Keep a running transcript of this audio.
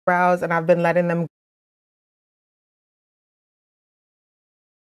brows, and I've been letting them.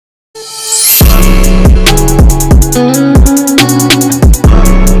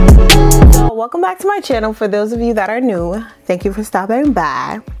 So welcome back to my channel. For those of you that are new, thank you for stopping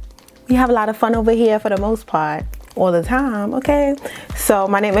by. We have a lot of fun over here for the most part, all the time, okay? So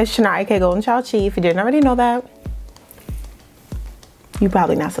my name is Chinara, aka Goldenchildchi. If you didn't already know that, you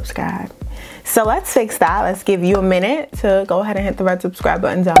probably not subscribed. So let's fix that. Let's give you a minute to go ahead and hit the red subscribe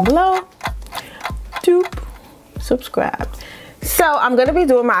button down below. Doop, subscribe. So I'm gonna be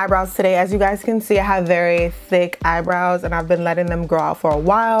doing my eyebrows today. As you guys can see, I have very thick eyebrows and I've been letting them grow out for a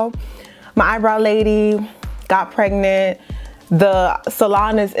while. My eyebrow lady got pregnant. The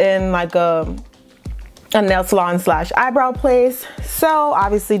salon is in like a nail salon slash eyebrow place. So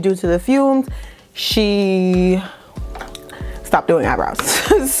obviously due to the fumes, she stopped doing eyebrows.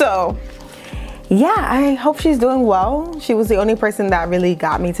 So yeah, I hope she's doing well. She was the only person that really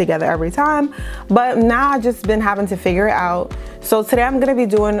got me together every time, but now I've just been having to figure it out. So today I'm gonna be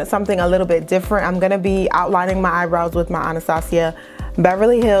doing something a little bit different. I'm gonna be outlining my eyebrows with my Anastasia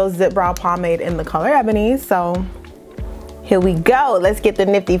Beverly Hills Dip Brow Pomade in the color Ebony. So here we go. Let's get the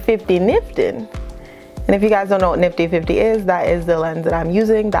nifty 50 nifting. And if you guys don't know what nifty 50 is, that is the lens that I'm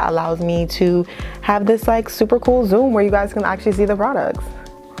using that allows me to have this like super cool zoom where you guys can actually see the products.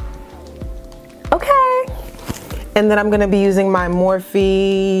 Okay, and then I'm gonna be using my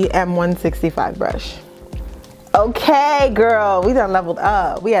Morphe M165 brush. Okay, girl, we done leveled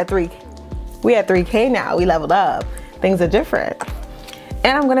up. We at 3K now. We leveled up. Things are different.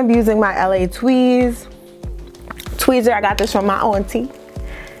 And I'm gonna be using my LA tweezer. I got this from my auntie.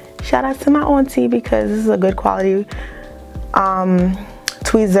 Shout out to my auntie because this is a good quality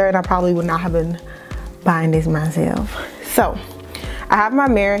tweezer, and I probably would not have been buying this myself. So I have my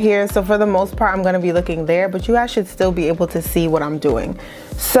mirror here, so for the most part I'm going to be looking there, but you guys should still be able to see what I'm doing.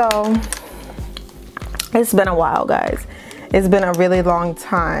 So it's been a while, guys. It's been a really long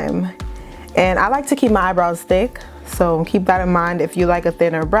time, and I like to keep my eyebrows thick, so keep that in mind. If you like a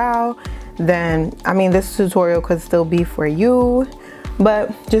thinner brow, then I mean this tutorial could still be for you,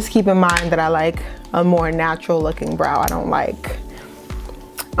 but just keep in mind that I like a more natural looking brow. I don't like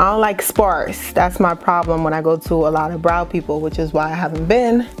sparse. That's my problem when I go to a lot of brow people, which is why I haven't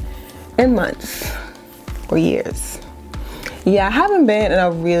been in months or years. Yeah, I haven't been in a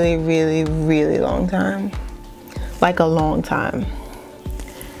really long time. Like a long time.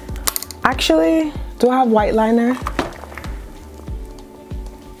 Actually, do I have white liner?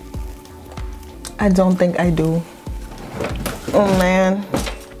 I don't think I do. Oh man,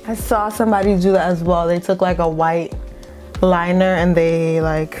 I saw somebody do that as well. They took like a white liner and they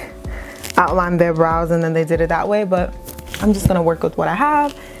like outlined their brows and then they did it that way, but I'm just gonna work with what I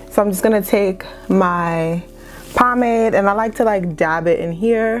have. So I'm just gonna take my pomade and I like to like dab it in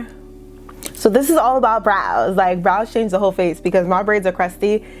here. So this is all about brows. Like brows change the whole face because my braids are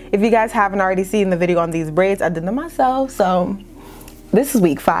crusty. If you guys haven't already seen the video on these braids, I did them myself. So this is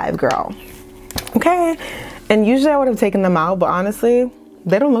week 5, girl. Okay, and usually I would have taken them out, but honestly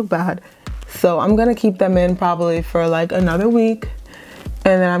they don't look bad. So I'm gonna keep them in probably for like another week,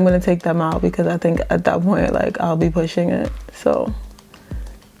 and then I'm gonna take them out because I think at that point like I'll be pushing it. So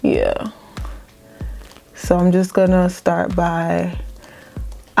yeah, so I'm just gonna start by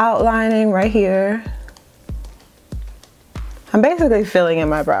outlining right here. I'm basically filling in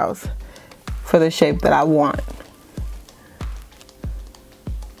my brows for the shape that I want.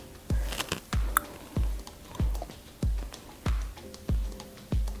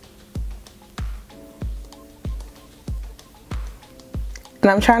 And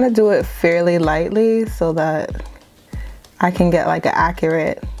I'm trying to do it fairly lightly so that I can get like an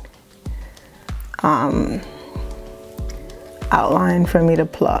accurate outline for me to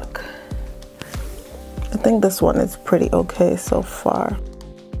pluck. I think this one is pretty okay so far.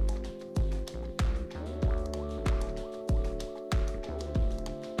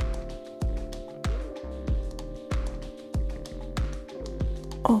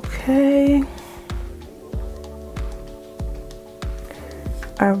 Okay.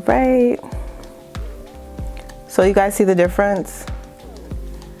 All right, so you guys see the difference?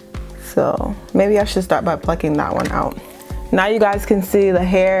 So maybe I should start by plucking that one out. Now you guys can see the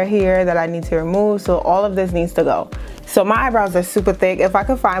hair here that I need to remove, so all of this needs to go. So my eyebrows are super thick. If I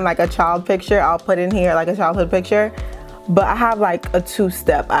could find like a child picture, I'll put in here like a childhood picture, but I have like a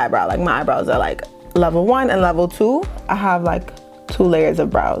 2-step eyebrow. Like my eyebrows are like level 1 and level 2. I have like 2 layers of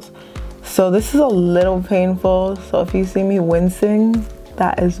brows. So this is a little painful, so if you see me wincing,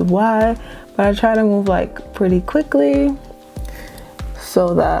 that is why, but I try to move like pretty quickly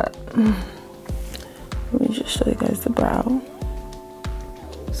so that, let me just show you guys the brow.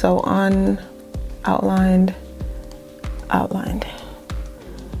 So on, outlined. All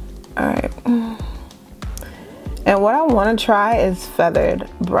right. And what I want to try is feathered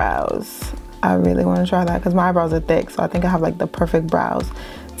brows. I really want to try that because my eyebrows are thick, so I think I have like the perfect brows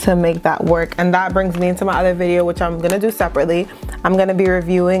to make that work. And that brings me into my other video, which I'm gonna do separately. I'm gonna be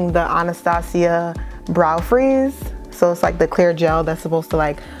reviewing the Anastasia brow freeze. So it's like the clear gel that's supposed to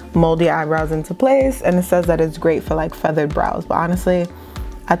like mold your eyebrows into place, and it says that it's great for like feathered brows, but honestly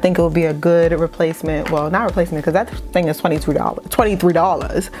I think it would be a good replacement. Well, not replacement, because that thing is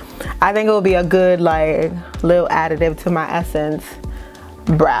 $23. I think it would be a good like little additive to my Essence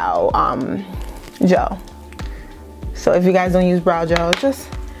brow gel. So if you guys don't use brow gel, it just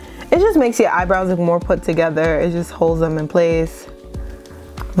makes your eyebrows look more put together. It just holds them in place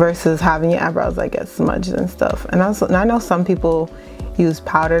versus having your eyebrows like get smudged and stuff. And also, I know some people use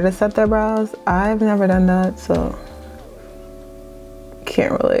powder to set their brows. I've never done that, so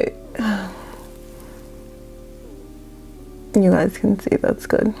can't relate. You guys can see that's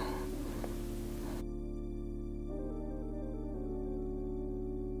good.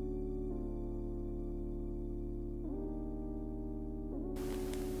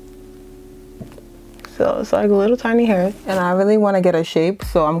 So it's like little tiny hairs, and I really want to get a shape,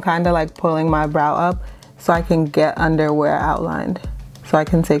 so I'm kind of like pulling my brow up so I can get under where I outlined, so I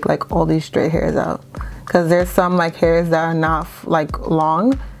can take like all these straight hairs out, because there's some like hairs that are not like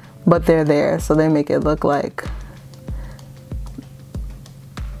long, but they're there, so they make it look like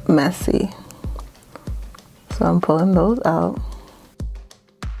messy. So I'm pulling those out.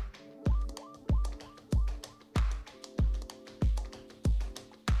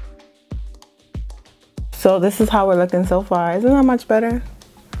 So this is how we're looking so far. Isn't that much better?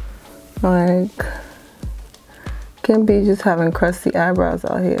 Like, can't be just having crusty eyebrows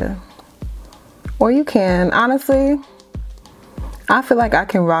out here. Or you can, honestly, I feel like I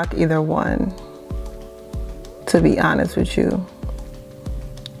can rock either one, to be honest with you.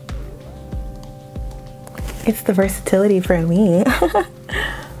 It's the versatility for me.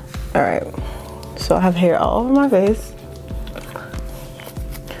 All right, so I have hair all over my face.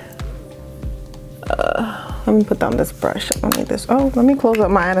 Let me put down this brush. I don't need this. Oh, let me close up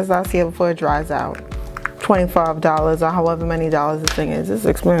my Anastasia before it dries out. $25 or however many dollars this thing is. It's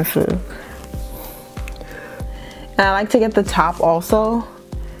expensive. And I like to get the top also.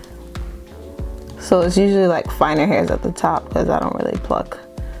 So it's usually like finer hairs at the top because I don't really pluck.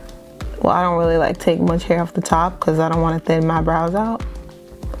 Well, I don't really like take much hair off the top because I don't want to thin my brows out.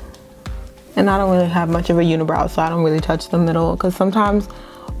 And I don't really have much of a unibrow, so I don't really touch the middle, because sometimes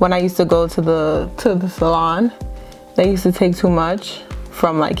when I used to go to the salon, they used to take too much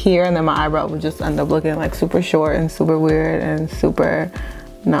from like here, and then my eyebrow would just end up looking like super short and super weird and super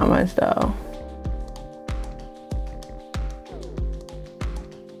not my style.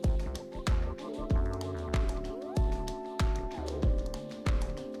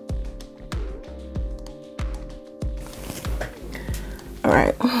 All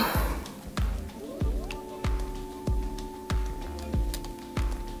right.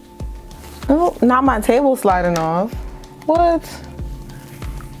 Oh, not my table sliding off. What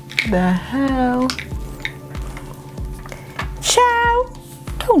the hell? Ciao!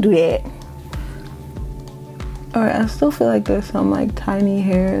 Don't do that. Alright, I still feel like there's some like tiny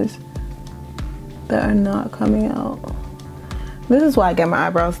hairs that are not coming out. This is why I get my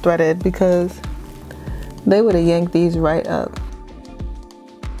eyebrows threaded, because they would have yanked these right up.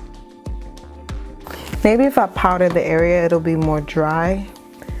 Maybe if I powder the area, it'll be more dry,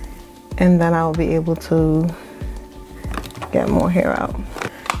 and then I'll be able to get more hair out.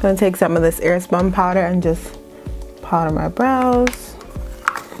 I'm gonna take some of this airspun powder and just powder my brows.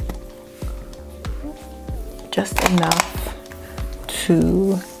 Just enough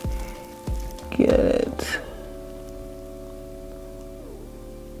to get it.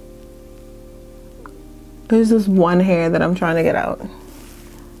 There's this one hair that I'm trying to get out.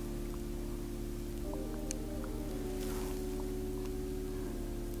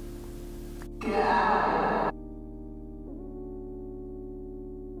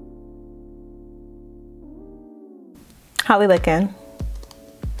 How we looking?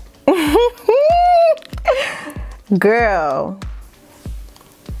 Girl.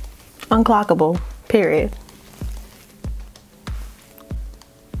 Unclockable, period.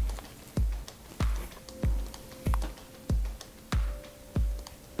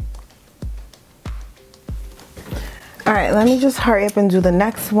 All right, let me just hurry up and do the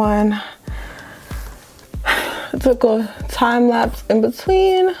next one. I took a time lapse in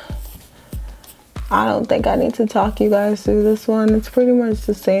between. I don't think I need to talk you guys through this one. It's pretty much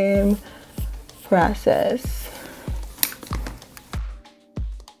the same process.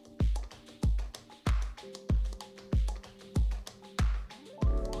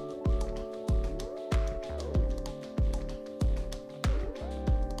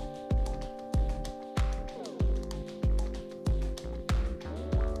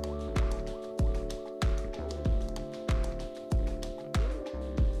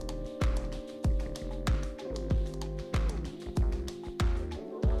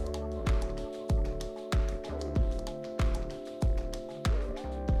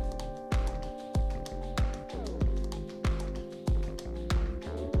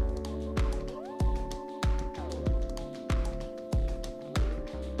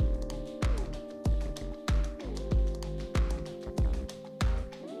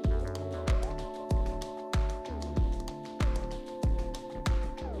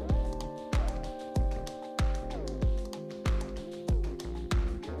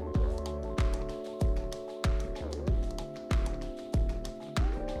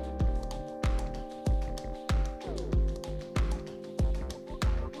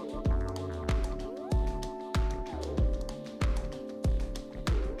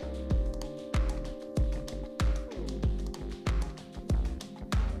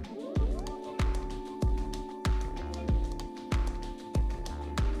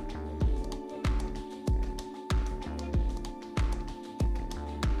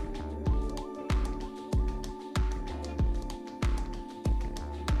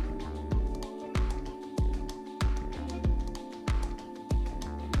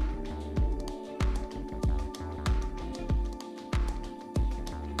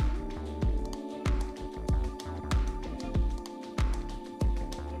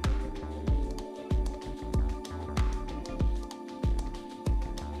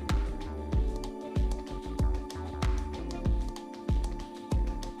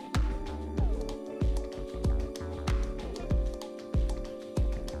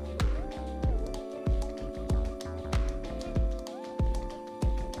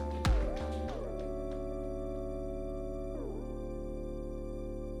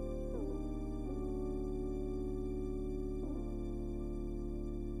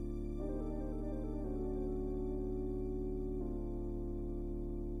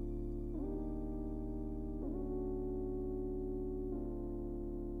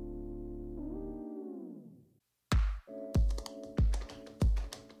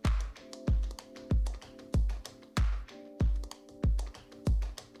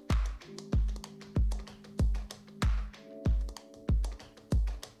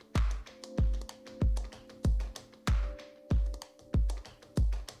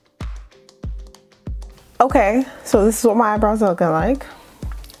 Okay, so this is what my eyebrows are looking like.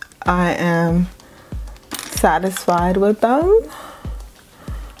 I am satisfied with them.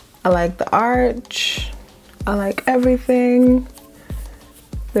 I like the arch. I like everything.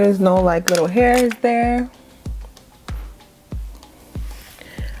 There's no like little hairs there.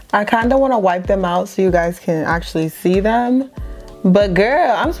 I kind of want to wipe them out so you guys can actually see them. But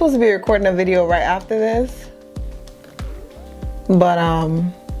girl, I'm supposed to be recording a video right after this. But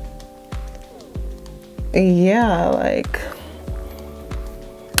yeah, like,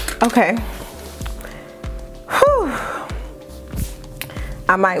 okay. Whew.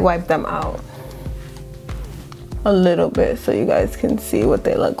 I might wipe them out a little bit so you guys can see what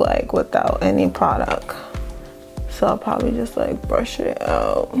they look like without any product. So I'll probably just like brush it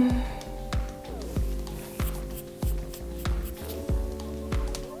out.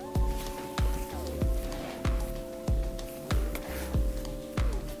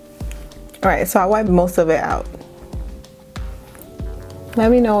 All right, so I wiped most of it out.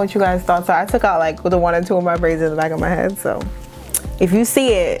 Let me know what you guys thought. So I took out like the 1 or 2 of my braids in the back of my head. So if you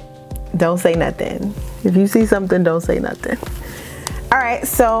see it, don't say nothing. If you see something, don't say nothing. All right,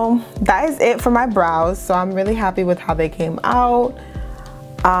 so that is it for my brows. So I'm really happy with how they came out.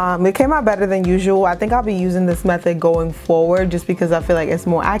 It came out better than usual. I think I'll be using this method going forward just because I feel like it's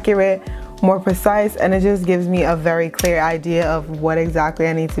more accurate, more precise, and it just gives me a very clear idea of what exactly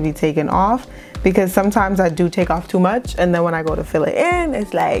I need to be taking off, because sometimes I do take off too much and then when I go to fill it in,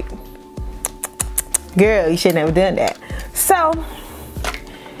 it's like, girl, you should never done that. So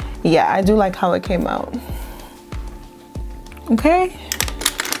yeah, I do like how it came out. Okay,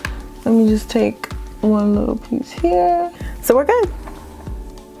 let me just take one little piece here. So we're good.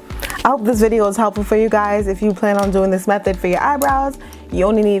 I hope this video is helpful for you guys. If you plan on doing this method for your eyebrows, you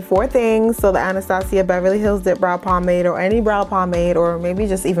only need 4 things. So the Anastasia Beverly Hills Dip Brow Pomade, or any brow pomade, or maybe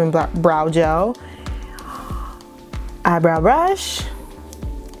just even brow gel, eyebrow brush,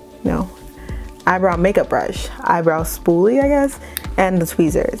 no, eyebrow makeup brush, eyebrow spoolie, I guess, and the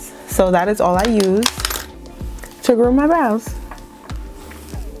tweezers. So that is all I use to groom my brows.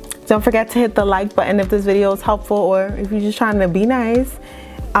 Don't forget to hit the like button if this video is helpful, or if you're just trying to be nice.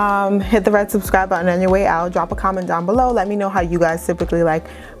 Hit the red subscribe button on your way out. Drop a comment down below. Let me know how you guys typically like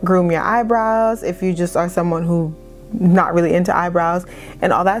groom your eyebrows, if you just are someone who not really into eyebrows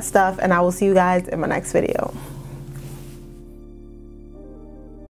and all that stuff. And I will see you guys in my next video.